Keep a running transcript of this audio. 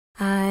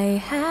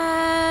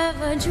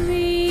have a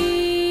dream,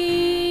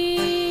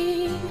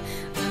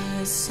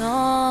 a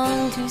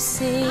song to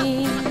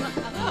sing.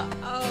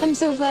 I'm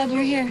so glad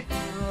you're here.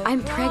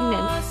 I'm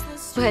pregnant,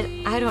 but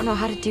I don't know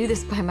how to do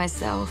this by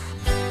myself.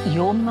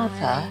 Your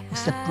mother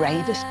is the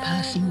bravest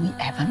person we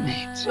ever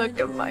met. Look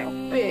at my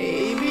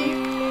baby.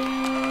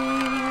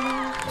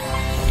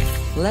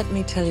 Let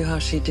me tell you how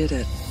she did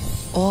it.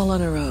 All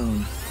on her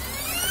own.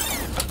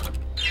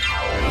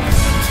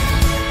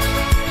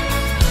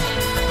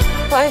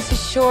 Life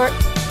is short.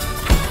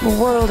 The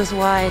world is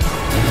wide.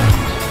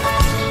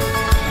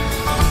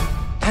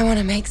 I want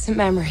to make some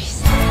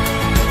memories.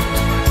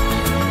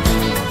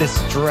 This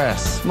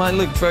dress might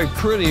look very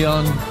pretty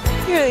on...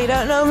 You really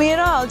don't know me at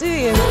all, do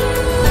you?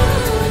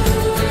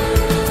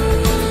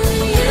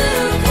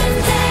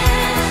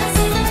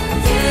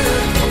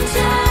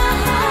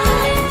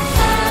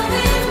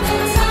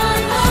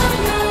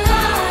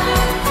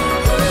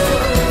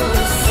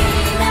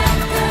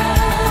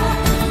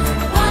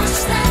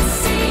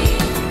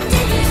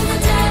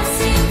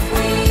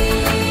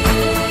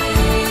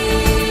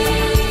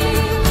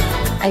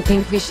 I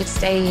think we should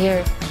stay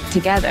here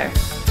together.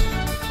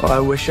 Oh, I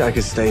wish I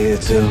could stay here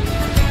too.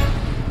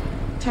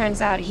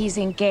 Turns out he's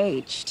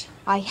engaged.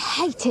 I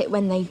hate it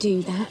when they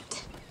do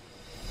that.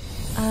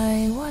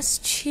 I was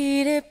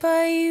cheated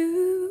by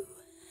you,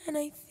 and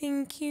I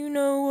think you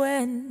know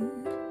when.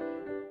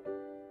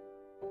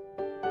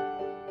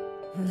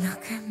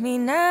 Look at me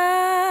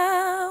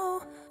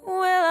now.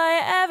 Will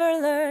I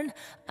ever learn?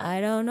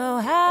 I don't know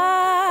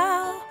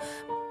how,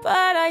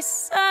 but I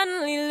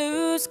suddenly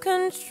lose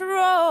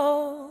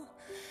control.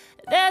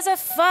 There's a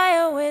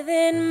fire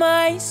within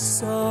my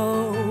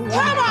soul.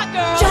 Come on,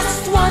 girl!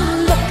 Just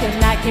one look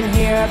and I can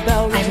hear a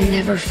bell ring. I've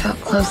never felt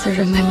closer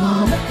to my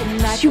mom.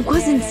 She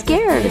wasn't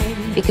scared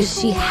because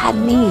she had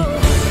me.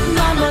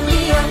 Mamma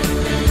mia,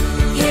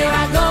 here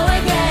I go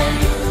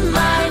again.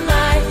 My,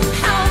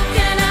 how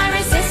can I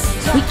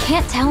resist? We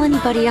can't tell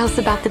anybody else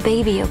about the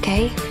baby,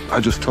 okay? I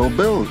just told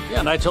Bill. Yeah,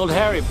 and I told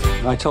Harry.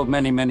 I told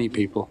many, many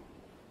people.